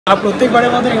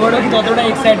প্রত্যেকবারের মতো এবারও কি ততটা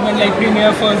excitement like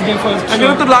premier first day first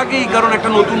এটা তো লাগেই, কারণ একটা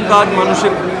নতুন কাজ,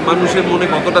 মানুষের মনে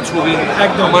কতটা ছবি,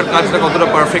 আমার কাজটা কতটা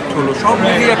পারফেক্ট হলো, সব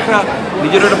মিলিয়ে একটা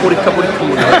নিজের একটা পরীক্ষা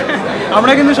মনে হয়।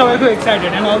 আমরা কিন্তু সবাই খুব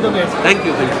excited and all the best. Thank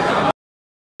you.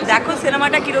 দেখো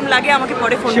সিনেমাটা কিরম লাগে আমাকে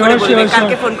পরে ফোন করে বলবে,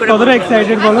 কালকে ফোন করে। কতটা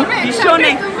এক্সাইটেড বলো?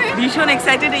 ভীষণ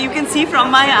excited, you can see from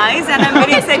my eyes and I am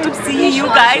very excited to C you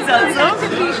guys also.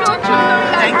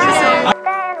 Thank you so much.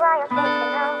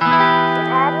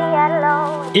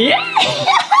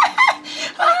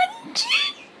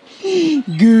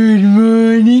 Good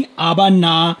morning. আবার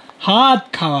না, হাত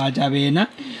খাওয়া যাবে না।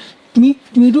 তুমি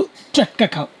একটু চটকা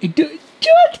খাও, একটু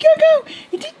চটকা খাও,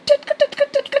 একটু চটকা টটকা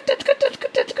টটকা টটকা টটকা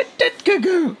টটকা টটকা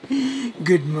খাও।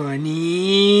 Good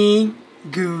morning.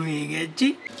 ঘুমিয়ে গেছি।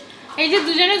 এই যে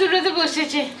দুজনে দুটোতে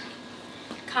বসেছে,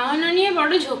 খাওয়ানো নিয়ে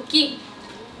বড় ঝক্কি।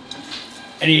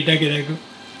 আরে এটাকে দেখো,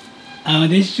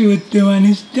 আমাদের সত্য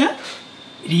মানুষটা।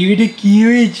 রিভিটা কি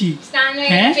হয়েছি? স্নান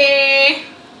হয়ে গেছে,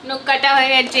 নখ কাটা হয়ে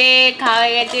গেছে, খাওয়া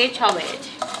হয়ে গেছে, সব হয়ে গেছে।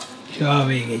 সব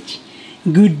হয়ে গেছি,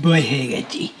 গুড বয় হয়ে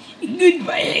গেছি, গুড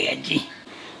বয় হয়ে গেছি।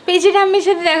 পেঁচে ঠাম্মির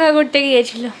সাথে দেখা করতে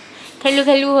গিয়েছিল,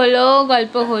 খেলু হলো,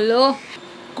 গল্প হলো।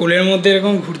 কোলের মধ্যে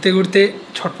এরকম ঘুরতে ঘুরতে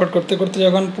ছটফট করতে করতে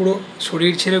যখন পুরো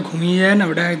শরীর ছেড়ে ঘুমিয়ে যায় না,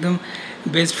 ওটা একদম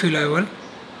বেস্ট ফিল হয়। বল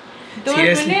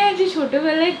সিরিয়াসলি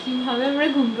ছোটবেলায় কিভাবে আমরা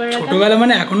ঘুম পাড়াতাম? ছোটবেলা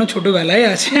মানে এখনো ছোটবেলায়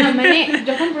আছে, মানে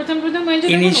যখন প্রথম হয়েছিল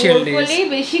ইনিশিয়াল ডেজ, বলেই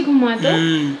বেশি ঘুমাতো।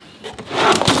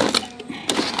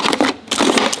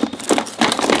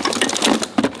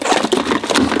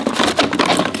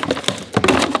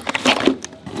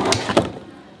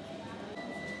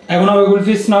 এখন হবে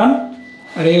কুলফি স্নান,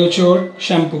 আর এই হচ্ছে ওর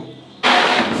শ্যাম্পু।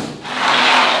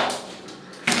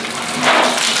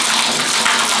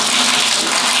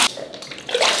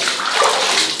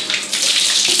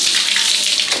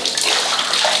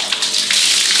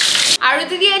 আরও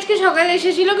দিদি আজকে সকালে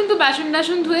এসেছিল, কিন্তু বাসন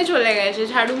টাসন ধুয়ে চলে গেছে,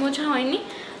 ঝাড়ু মোছা হয়নি।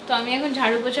 তো আমি এখন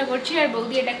ঝাড়ু পোছা করছি, আর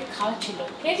বৌদি এটাকে খাওয়াচ্ছিল।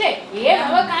 খেয়েছে? এ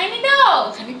বাবা খাইনি তো,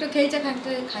 খানিকটা খেয়েছে, খানিকটা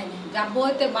খাইনি। যাবো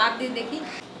হতে বাদ দিয়ে দেখি।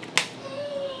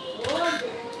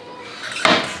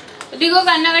 ওদিকেও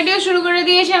কান্নাকাটিও শুরু করে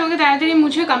দিয়েছে, আমাকে তাড়াতাড়ি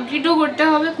মুছে কমপ্লিটও করতে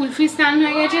হবে। কুলফি স্নান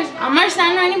হয়ে গেছে, আমার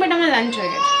স্নান হয়নি, বাট আমার লাঞ্চ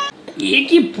হয়ে গেছে। এ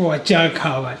কি পচা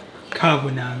খাবার, খাবো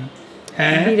না আমি।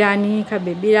 হ্যাঁ, বিরিয়ানি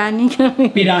খাবে, বিরিয়ানি খাবে,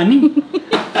 বিরিয়ানি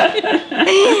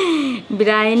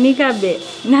বিরিয়ানি খাবে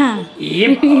না। এ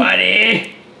বাবারে।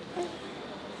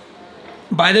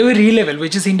 By the way, Relevel,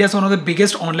 which is India's one of the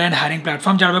biggest online hiring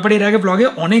platform, যার ব্যাপারে এর আগে ব্লগে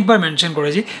অনেকবার মেনশন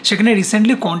করেছি। সেখানে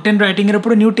রিসেন্টলি কন্টেন্ট রাইটিংয়ের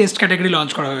উপরে নিউ টেস্ট ক্যাটাগরি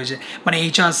লঞ্চ করা হয়েছে। মানে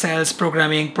HR, sales,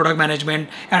 programming, product management,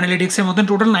 অ্যানালিটিক্সের মতন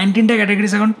টোটাল 19টা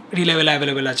ক্যাটাগরিজ এখন রিলেভেল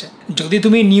অ্যাভেলেবেল আছে। যদি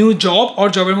তুমি নিউ জব অর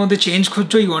জবের মধ্যে চেঞ্জ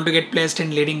খুঁজছো, you want to get placed in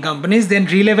leading companies, then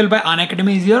Relevel by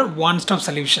Unacademy is your one stop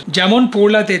solution. যেমন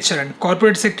পৌলা তেজচরণ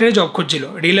কর্পোরেট সেক্টরে জব খুঁজছিল,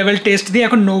 Relevel টেস্ট দিয়ে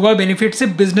এখন Nova বেনিফিটসে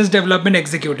business development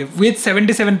executive with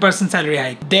 77% salary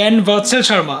hike. Then Batsal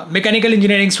Sharma mechanical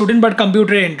engineering student but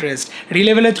কম্পিউটারের interest,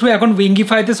 রিলেভেলের through এখন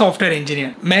উইঙ্গিফাইতে software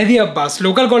engineer. মেহেদি Abbas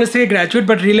local college থেকে graduate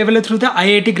but রিলেভেলের থ্রুতে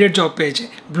IIT grade job পেয়েছে,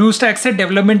 ব্লু স্ট্যাক্সের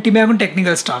ডেভেলপমেন্ট টিমে এখন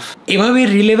টেকনিক্যাল স্টাফ। এভাবে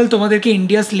রিলেভেল তোমাদেরকে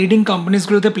ইন্ডিয়াস লিডিং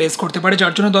কোম্পানিজগুলোতে প্লেস করতে পারে,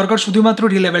 যার জন্য দরকার শুধুমাত্র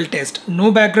রিলেভেল test, no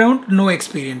background, no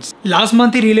experience. Last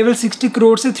মান্থে রিলেভেল 60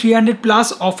 crores 300+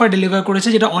 offer deliver করেছে,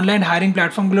 যেটা অনলাইন হায়ারিং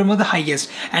প্ল্যাটফর্মগুলোর মধ্যে হাইয়েস্ট।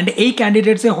 অ্যান্ড এই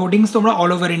ক্যান্ডিডেটসের হোর্ডিংস তোমরা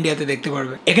অল ওভার ইন্ডিয়াতে দেখতে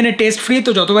পারবে। এখানে টেস্ট ফ্রি,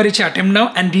 তো যতবার ইচ্ছে attempt now.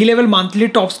 And রিলেভেল monthly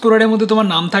top স্কোরারের মধ্যে তোমার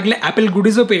নাম থাকলে অ্যাপেল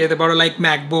গুডিজও পেয়ে যেতে পারো, লাইক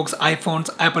ম্যাকবুকস, আইফোনস,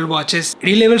 অ্যাপল ওয়াচেস।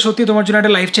 রিলেভেল সত্যি তোমার জন্য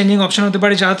একটা লাইফ চেঞ্জিং অপশন হতে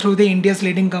পারে, যার থ্রুতে ইন্ডিয়াস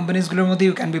লিডিং কোম্পানিজগুলোর মধ্যে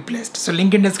you can be placed. So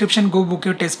link in description, go book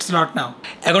your test slot নাও।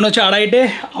 এখন হচ্ছে 2:30,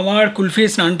 আমার কুলফি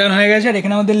স্নান টান হয়ে গেছে, আর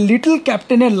এখানে আমাদের লিটল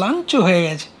ক্যাপ্টেনের লাঞ্চও হয়ে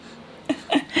গেছে।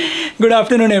 Good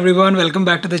afternoon everyone, welcome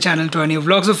back to the channel to a new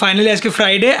vlog. So finally আজকে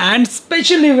Friday and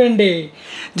special event day.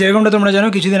 যেরকমটা তোমরা জানো,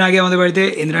 কিছুদিন আগে আমাদের বাড়িতে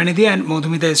ইন্দ্রানি দি অ্যান্ড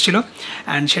মধুমিতা এসেছিল,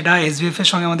 অ্যান্ড সেটা SVF এর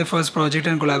সঙ্গে আমাদের ফার্স্ট প্রজেক্ট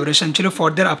অ্যান্ড কোলাবোরেশন ছিল ফর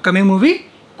দেয়ার আপকামিং মুভি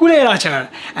কুলের আচার।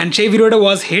 অ্যান্ড সেই ভিডিওটা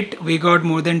was hit, we got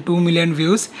more then 2 million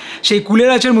views. সেই কুলের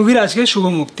আচার মুভির আজকে শুভ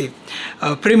মুক্তি,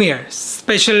 premier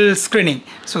special screening.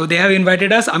 So they have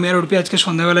invited আস। আমি আর উর্পি আজকে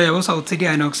সন্ধ্যাবেলা যাবো সাউথ সিটি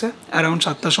আইনক্সে অ্যারাউন্ড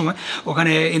 7টার সময়।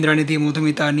 ওখানে ইন্দ্রানিধি,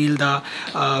 Madhumita, নীলদা,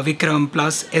 Vikram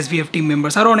plus SVF team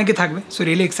members আরও অনেকে থাকবে। So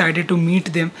really excited to meet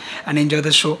them and enjoy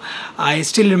the show. I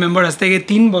still remember, আজ থেকে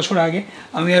 3 বছর আগে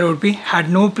আমি আর উর্পি had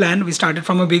no plan, we started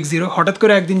from a big zero. হঠাৎ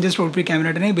করে একদিন জাস্ট উর্পির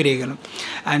ক্যামেরাটা নিয়ে বেরিয়ে গেলাম,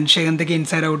 অ্যান্ড সেখান থেকে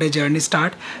ইনসাইড আউটের journey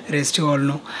start, rest you all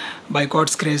know. By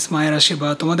gods grace, মায়ের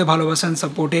আশীর্বাদ, তোমাদের ভালোবাসা অ্যান্ড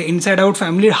সাপোর্টে ইনসাইড আউট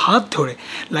ফ্যামিলির হাত ধরে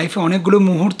লাইফে অনেকগুলো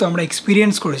মুহূর্ত আমরা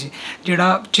এক্সপিরিয়েন্স করেছি যেটা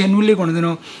জেনুইনলি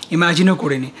কোনোদিনও ইমাজিনও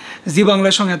করিনি। জি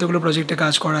বাংলার সঙ্গে এতগুলো প্রজেক্টে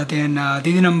কাজ করা, দেন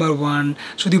দিদি নাম্বার 1,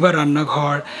 সুদীপার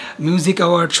রান্নাঘর, মিউজিক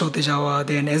অ্যাওয়ার্ড শোতে যাওয়া,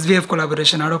 দেন SVF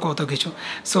কোলাবোরেশন, আরও কত কিছু।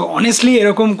 সো অনেস্টলি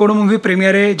এরকম কোনো মুভি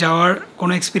প্রিমিয়ারে যাওয়ার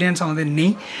কোনো এক্সপিরিয়েন্স আমাদের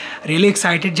নেই। রিয়েলি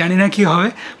এক্সাইটেড, জানি না কী হবে,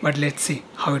 but let's see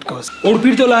how it গোজ।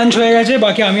 অর্পির তো লাঞ্চ হয়ে গেছে,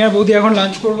 বাকি আমি আর বৌদি এখন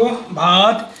লাঞ্চ করবো।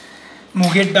 ভাত,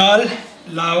 মুগের ডাল,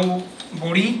 লাউ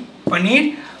বড়ি, পনির,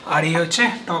 আর এই হচ্ছে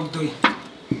টক দই।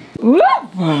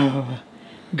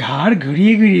 ঘাড়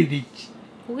ঘুরিয়ে ঘুরিয়ে দিচ্ছি।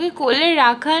 ওকে কোলে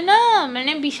রাখা না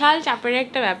মানে বিশাল চাপের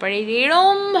একটা ব্যাপার,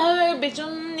 এরমভাবে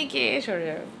পেছন দিকে সরে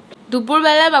যাবে।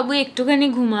 দুপুরবেলা বাবু একটুখানি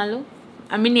ঘুমালো,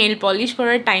 আমি নেল পলিশ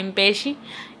পরার টাইম পেয়েছি,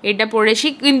 এটা পরেছি,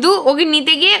 কিন্তু ওকে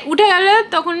নিতে গিয়ে উঠে গেল,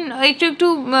 তখন একটু একটু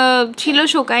ছিল,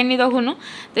 শোকায়নি তখনও,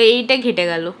 তো এইটা ঘেটে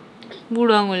গেল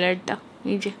বুড়ো আঙুলেরটা।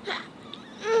 এই যে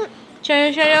সরো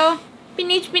সরো,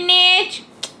 পিনিচ পিনিচ,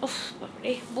 উফ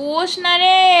বাপরে, বস না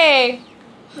রে,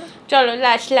 চলো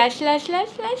লাশ লাশ লাশ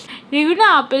লাশ লাশ। দেখুন না,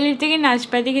 আপেলের থেকে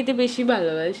নাশপাতি খেতে বেশি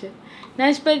ভালোবাসে,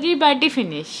 নাশপাতির পার্টি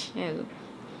ফিনিশ।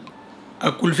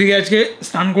 কুলফিকে আজকে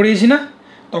স্নান করিয়েছি না,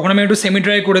 তখন আমি একটু সেমি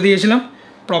ড্রাই করে দিয়েছিলাম,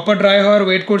 প্রপার ড্রাই হওয়ার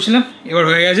ওয়েট করছিলাম, এবার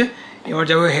হয়ে গেছে, এবার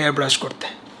যাবো হেয়ার ব্রাশ করতে।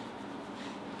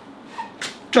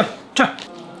 চল চল।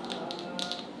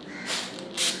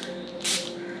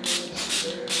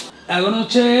 এখন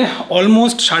হচ্ছে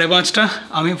অলমোস্ট 5:30,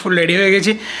 আমি ফুল রেডি হয়ে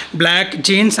গেছি, ব্ল্যাক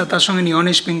জিন্স আর তার সঙ্গে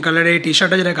নিয়নিশ পিঙ্ক কালারের টি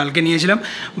শার্টটা যেটা কালকে নিয়েছিলাম।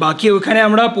 বাকি ওইখানে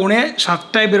আমরা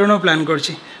 6:45 বেরোনোর প্ল্যান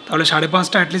করছি, তাহলে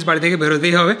 5:30 অ্যাটলিস্ট বাড়ি থেকে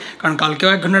বেরোতেই হবে, কারণ কালকেও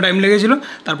 1 ঘন্টা টাইম লেগেছিলো,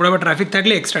 তারপর আবার ট্রাফিক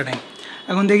থাকলে এক্সট্রা টাইম।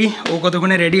 এখন দেখি ও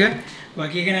কতক্ষণে রেডি হয়।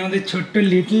 বাকি এখানে আমাদের ছোট্ট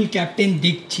লিটল ক্যাপ্টেন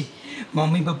দেখছি,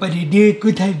 মাম্মি পাপা রেডি হয়ে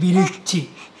কোথায় বেরোচ্ছি।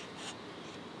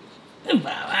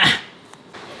 বাবা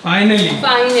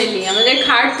ফাইনালি আমাদের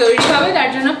খাট তৈরি হবে, তার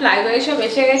জন্য প্লাইওয়ে সব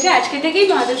এসে গেছে, আজকে থেকেই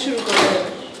বাঁধা শুরু করে দেবে।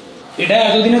 এটা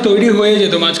এতদিনে তৈরি হয়ে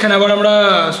যেত, মাঝখানে আবার আমরা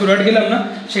সুরাট গেলাম না,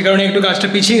 সে কারণে একটু কাজটা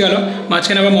পিছিয়ে গেল,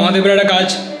 মাঝখানে আবার মহাদেবের একটা কাজ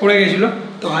পড়ে গেছিলো,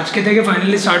 তো আজকে থেকে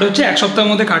ফাইনালি স্টার্ট হচ্ছে, 1 সপ্তাহের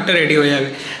মধ্যে খাটটা রেডি হয়ে যাবে।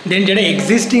 দেন যেটা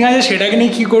এক্সিস্টিং আছে সেটাকে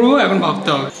নিয়ে কী করবো এখন ভাবতে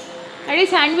হবে। আরে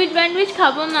স্যান্ডউইচ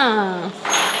খাবো না,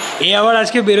 এ আবার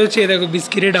আজকে বেরোচ্ছে, দেখো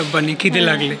বিস্কিটের ডাব্বা নিয়ে, খিদে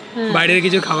লাগলে বাইরের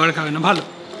কিছু খাবার খাবে না, ভালো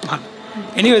ভালো।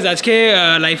 এনিওয়েজ আজকে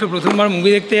লাইফে প্রথমবার মুভি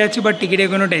দেখতে যাচ্ছি, বাট টিকিটের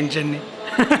কোনো টেনশন নেই।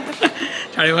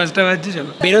 5:30 বাজছে,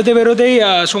 চলো। বেরোতেই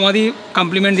সমাধি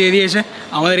কমপ্লিমেন্ট দিয়ে দিয়েছে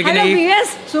আমাদের এখানে। Yes,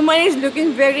 Suman is looking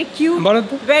very cute.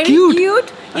 Very cute.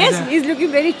 Yes, he's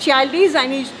looking very childish and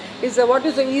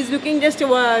he's looking just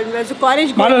as a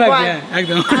college boy. ভালো লাগছে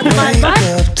একদম।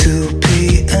 Up 2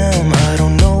 p.m. I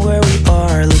don't know where we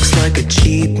are. Looks like a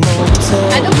cheap motel.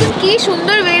 এতক্ষণ কি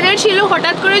সুন্দর weather ছিল,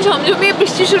 হঠাৎ করে ঝমঝমিয়ে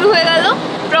বৃষ্টি শুরু হয়ে গেল।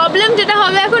 প্রবলেম যেটা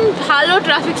হবে, এখন ভালো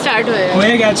ট্রাফিক স্টার্ট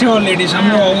হয়ে গেছে অলরেডি,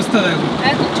 সামনে অবস্থা দেখো,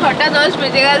 এখন 6:10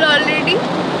 বেজে গেল অলরেডি।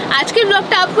 আজকের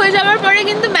ব্লগটা আপ হয়ে যাওয়ার পরে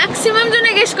কিন্তু ম্যাক্সিমাম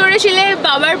জনে গেস করেছিলে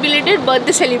বাবার বিলেটেড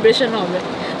বার্থডে সেলিব্রেশন হবে,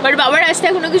 বাট বাবার আসতে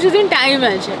এখনো কিছুদিন টাইম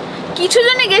আছে। কিছু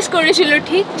জনে গেস করেছিল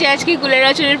ঠিক যে আজকে কুলের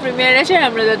আচরের প্রিমিয়ার আছে আর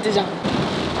আমরা যাতে যাবো।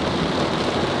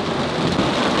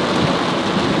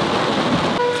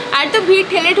 আর তো ভিড়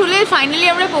ঠেলে ঠুলে ফাইনালি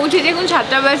আমরা পৌঁছেছি এখন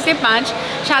 7:05,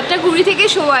 7:20 থেকে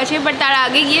শো আছে, বাট তার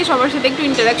আগে গিয়ে সবার সাথে একটু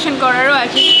ইন্টারাকশন করারও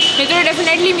আছে। ভেতরে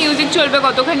ডেফিনেটলি মিউজিক চলবে,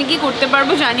 কতখানি কি করতে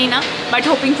পারবো জানি না, but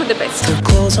hoping for the best.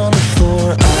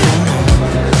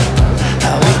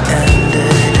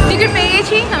 Ticket পেয়ে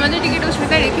গেছি, আমাদের টিকিট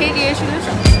উস্মিতা রেখেই দিয়েছিল।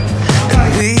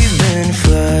 We've been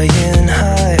flying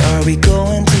high. Are we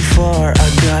going too far? I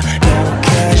got no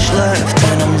cash left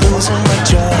and I'm losing my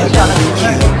job.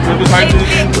 But I don't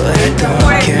care about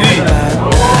that.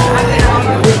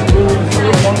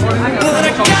 But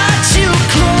I got you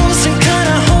close and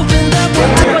kinda hoping that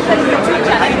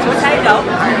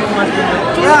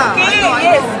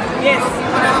Yes.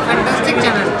 Fantastic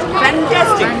channel.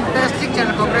 Fantastic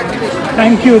channel. Congratulations.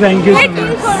 Thank you.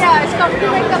 Waiting for us,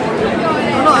 compliment the movie.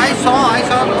 No, I saw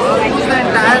almost the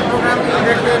entire program you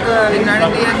did with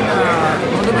Indrani and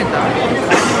Madhumita.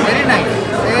 Very nice.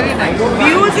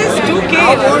 Views is 2K.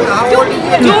 How old is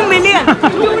your 2 million.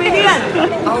 2 million.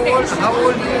 How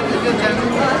old is your channel?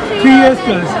 3 years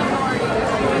plus.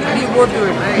 And you go to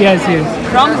it, right? Yes.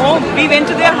 From home, we went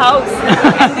to their house.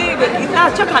 And they इतना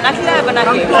अच्छा खाना खिलाया बना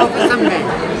Come के. to office someday.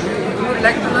 You would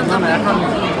like to learn something from me.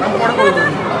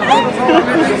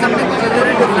 Something which is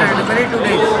very different, very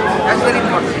today's. That's very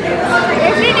important.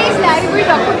 Every day is live we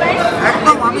document.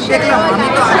 একদম আমি দেখলাম, আমি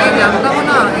তো আগে জানতাম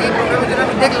না এই প্রোগ্রামে, যেটা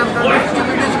আমি দেখলাম তার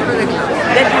ভিডিওসগুলো দেখলাম।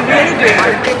 That's really great.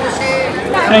 বাড়িতে বসে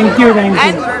Thank you.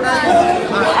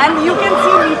 And you can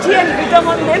see Archie and Vikram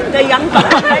on them, the young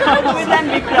couple like Udvin and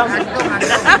Vikram.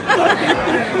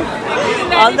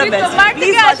 All the best.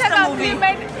 Please watch the movie.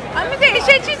 আমি তো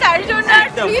এসেছি তার জন্য আর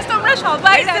প্লিজ তোমরা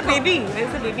সবাই দেখো বেবি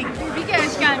where's the baby বেবিকে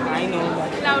আজকে আমি I know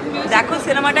লাউড মিউজিক দেখো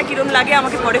সিনেমাটা কিরকম লাগে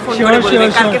আমাকে পরে ফোন করে বলবে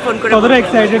কালকে ফোন করে কতটা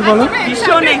এক্সাইটেড বলো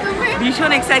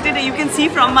ভীষণ excited you can see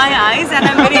from my eyes and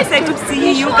I'm very excited to see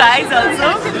you guys also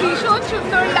ভীষণ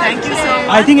সুন্দর লাগছে thank you so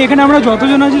much I think এখানে আমরা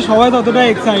যতজন আছি সবাই ততটা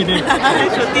এক্সাইটেড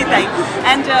সত্যি তাই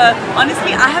and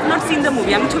honestly I have not seen the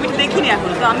movie আমি ছবিটা দেখিনি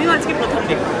এখনো তো আমিও আজকে প্রথম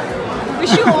দেখব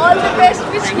wish you all the best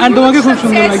wish you and তোমাকে খুব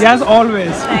সুন্দর লাগে অ্যাজ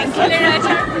অলওয়েজ thank you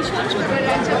ভীষণ সুন্দর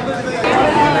লাগছে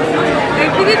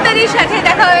দিদির সাথে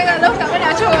দেখা হয়ে গেল কেমন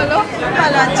আছো বলো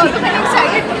ভালো আছি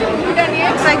এক্সাইটেড মুভিটা নিয়ে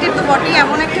এক্সাইটেড তো বটেই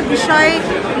এমন একটা বিষয়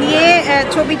নিয়ে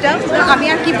ছবিটা আমি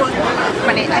আর কি বলবো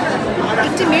মানে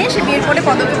একটি মেয়ে সে বিয়ের পরে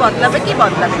পদবি বদলাবে কি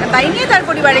বদলাবে না তাই নিয়ে তার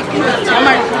পরিবারে কি হচ্ছে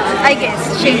আমার আই গেস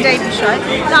সেইটাই বিষয়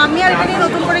তো আমি আর এটা নিয়ে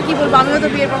নতুন করে কি বলবো আমিও তো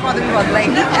বিয়ের পর পদবি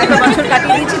বদলাইনি 1 বছর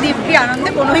কাটিয়ে দিয়েছি দিব্যি আনন্দে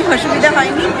কোনোই অসুবিধা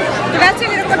হয়নি তো আছে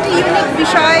এরকম একটা ইউনিক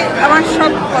বিষয় আমার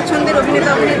সব পছন্দের অভিনেতা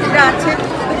অভিনেত্রীরা আছে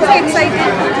খুব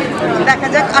এক্সাইটেড দেখা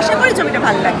যাক আশা করি ছবিটা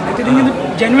ভালো লাগবে কিন্তু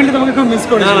জেনুইনলি তোমাকে খুব মিস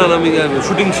করেছি না আমি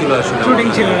শুটিং ছিল আসলে শুটিং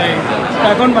ছিল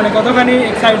এখন মানে কতখানি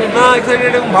এক্সাইটেড না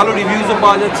এক্সাইটেড এবং ভালো রিভিউজও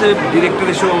পাওয়া যাচ্ছে ডিরেক্টর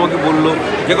এসেও আমাকে বললো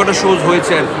যে কটা শোজ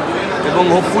হয়েছে আর এবং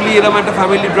হোপফুলি এরকম একটা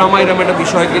ফ্যামিলি ড্রামা এরকম একটা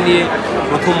বিষয়কে নিয়ে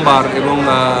প্রথমবার এবং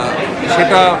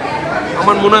সেটা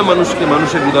আমার মনে হয়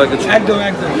মানুষের হৃদয়কে একদম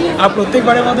আর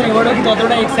প্রত্যেকবারের মতন এবারও কি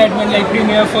ততটা excitement like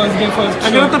premier first day first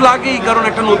এটা তো লাগেই কারণ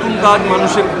একটা নতুন কাজ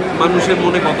মানুষের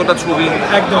মনে কতটা ছবি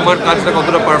আমার কাজটা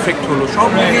কতটা পারফেক্ট হলো সব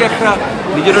মিলিয়ে একটা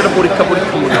নিজের একটা পরীক্ষা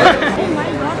মনে হয়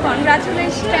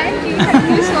Congratulations, thank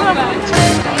you so much.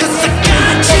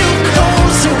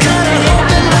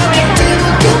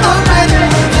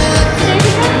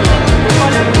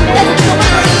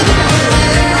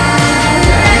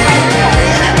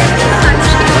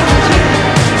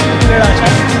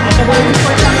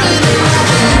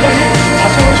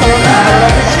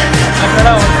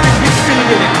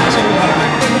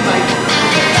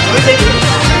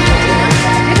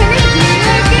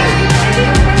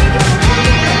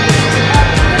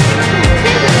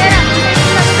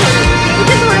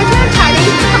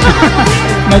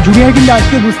 Junior কিন্তু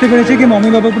আজকে বুঝতে পেরেছে কি মমি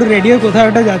বাবা পুরো রেডি হয়ে কোথাও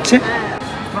একটা যাচ্ছে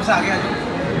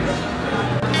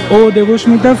ও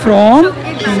দেবস্মিতা ফ্রম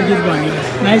সঙ্গীত Bangla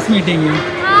nice meeting you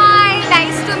hi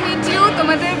nice to meet you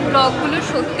তোমাদের ব্লগগুলো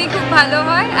সত্যি খুব ভালো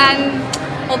হয় অ্যান্ড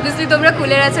অবভিয়াসলি তোমরা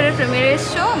কুলের আচারের প্রিমিয়ার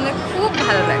এসছো আমাদের খুব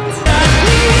ভালো লাগছে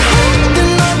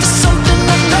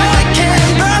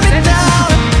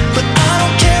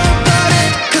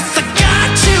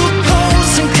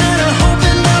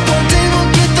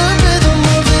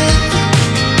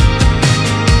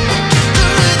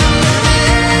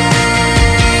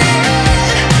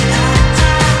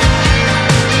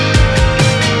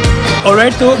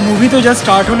অলরাইট তো মুভি তো জাস্ট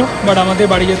স্টার্ট হলো বাট আমাদের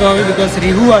বাড়ি যেতে হবে বিকজ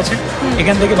রিহু আছে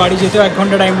এখান থেকে বাড়ি যেতেও 1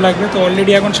 ঘন্টা টাইম লাগবে তো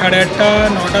অলরেডি এখন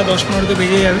 8:30 9টা 10-15 তো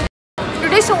বেজে যাবে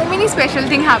Today so many special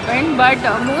thing happened but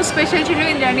most special ছিল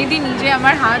ইন্দ্রানি দি নিজে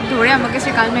আমার হাত ধরে আমাকে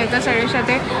শ্রীকান্ত মেহতা স্যারের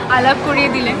সাথে আলাপ করিয়ে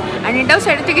দিলেন অ্যান্ড এটাও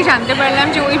স্যারের থেকে জানতে পারলাম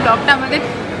যে ওই ব্লগটা আমাদের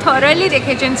থরালি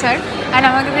দেখেছেন স্যার অ্যান্ড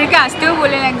আমাদেরকে আসতেও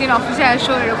বললেন একদিন অফিসে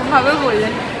আসো এরকমভাবেও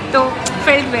বললেন তো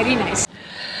felt very nice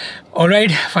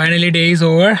alright finally day is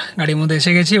over গাড়ির মধ্যে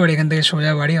এসে গেছি এবার এখান থেকে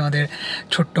সোজা বাড়ি আমাদের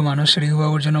ছোট্ট মানুষ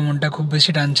রিহুবাবুর জন্য মনটা খুব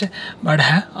বেশি টানছে বাট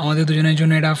হ্যাঁ আমাদের দুজনের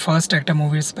জন্য এটা ফার্স্ট একটা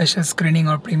মুভির স্পেশাল স্ক্রিনিং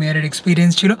আর প্রিমিয়ারের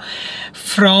এক্সপিরিয়েন্স ছিল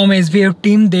from SVF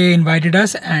team they invited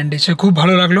us and এসে খুব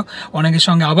ভালো লাগলো অনেকের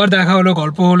সঙ্গে আবার দেখা হলো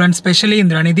গল্প হলো অ্যান্ড স্পেশালি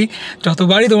ইন্দ্রানিদি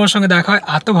যতবারই তোমার সঙ্গে দেখা হয়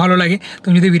এত ভালো লাগে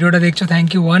তুমি যদি ভিডিওটা দেখছো thank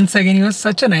you once again you are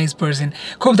such a nice person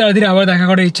খুব তাড়াতাড়ি আবার দেখা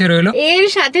করার ইচ্ছে রইলো এর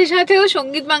সাথেও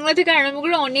সঙ্গীত বাংলা থেকে আরম্ভ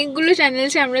করে অনেকগুলো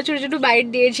চ্যানেলসে আমরা ছোটো ছোটো বাইট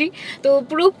দিয়েছি তো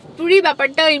পুরোপুরি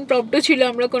ব্যাপারটা ইমপ্রম্পটু ছিল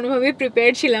আমরা কোনোভাবেই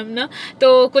প্রিপেয়ার ছিলাম না তো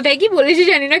কোথায় কি বলেছি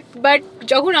জানি না বাট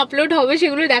যখন আপলোড হবে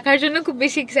সেগুলো দেখার জন্য খুব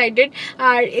বেশি এক্সাইটেড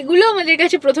আর এগুলো আমাদের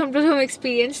কাছে প্রথম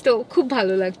এক্সপিরিয়েন্স তো খুব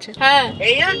ভালো লাগছে হ্যাঁ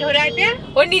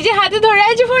ও নিজে হাতে ধরে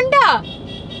আছে ফোনটা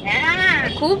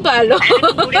খুব ভালো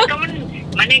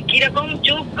মানে কিরকম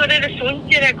চুপ করে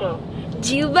শুনছে দেখো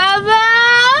জিউ বাবা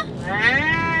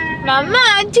মাম্মা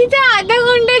আজকে তো আধা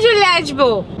ঘন্টা চলে আসবো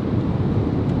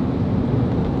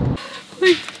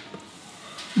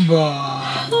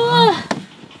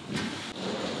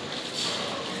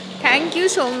থ্যাংক ইউ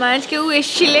সো মাচ কেউ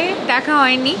এসছিলে দেখা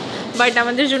হয়নি বাট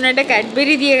আমাদের জন্য একটা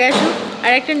ক্যাডবেরি দিয়ে গেছো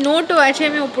আর একটা নোটও আছে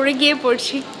আমি উপরে গিয়ে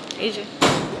পড়ছি এই যে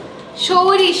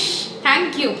সৌরিশ থ্যাংক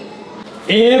ইউ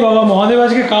এ বাবা মহাদেব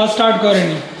আজকে কাজ স্টার্ট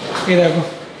করেনি এই দেখো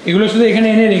এগুলো শুধু এখানে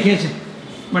এনে রেখেছে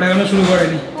বাট এখনো শুরু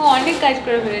করেনি ও অনেক কাজ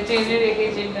করে ফেলেছে এনে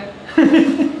রেখেছে এটা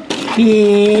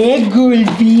এ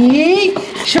গুলবি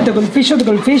সাথে কুলফি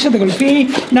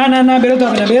না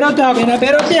বেরোতে হবে না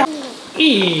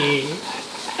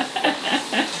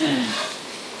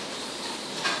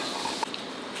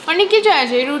অনেক কিছু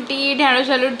আছে, রুটি, ঢেঁড়স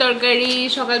আলুর তরকারি,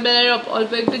 সকালবেলার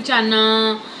অল্প একটু চানা,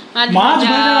 মাছ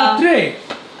ভাজা রাত্রে,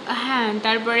 হ্যাঁ,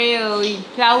 তারপরে ওই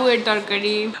লাউয়ের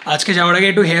তরকারি। আজকে যাওয়ার আগে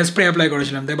একটু হেয়ার স্প্রে অ্যাপ্লাই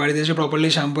করেছিলাম, তাই বাড়িতে এসে প্রপারলি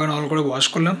শ্যাম্পু অ্যান্ড অল করে ওয়াশ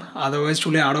করলাম, আদারওয়াইজ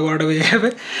চুলে আরও 12টা বেজে যাবে।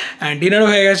 অ্যান্ড ডিনারও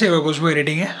হয়ে গেছে, এবার বসবো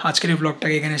এডিটিংয়ে। আজকের এই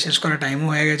ব্লগটাকে এখানে শেষ করার টাইমও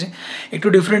হয়ে গেছে। একটু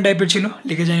ডিফারেন্ট টাইপের ছিল,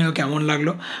 লিখে জানিও কেমন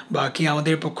লাগলো। বাকি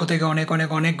আমাদের পক্ষ থেকে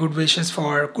অনেক গুড উইশেস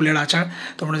ফর কুলের আচার।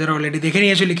 তোমরা যারা অলরেডি দেখে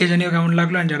নিয়েছো লিখে জানিও কেমন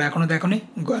লাগলো, অ্যান্ড যারা এখনও দেখোনি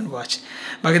গো অ্যান্ড ওয়াচ।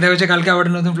 বাকি দেখা হচ্ছে কালকে আবার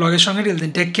নতুন ব্লগের সঙ্গে। Till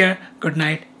then take care, good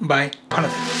night, by, ভালো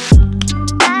থাকো।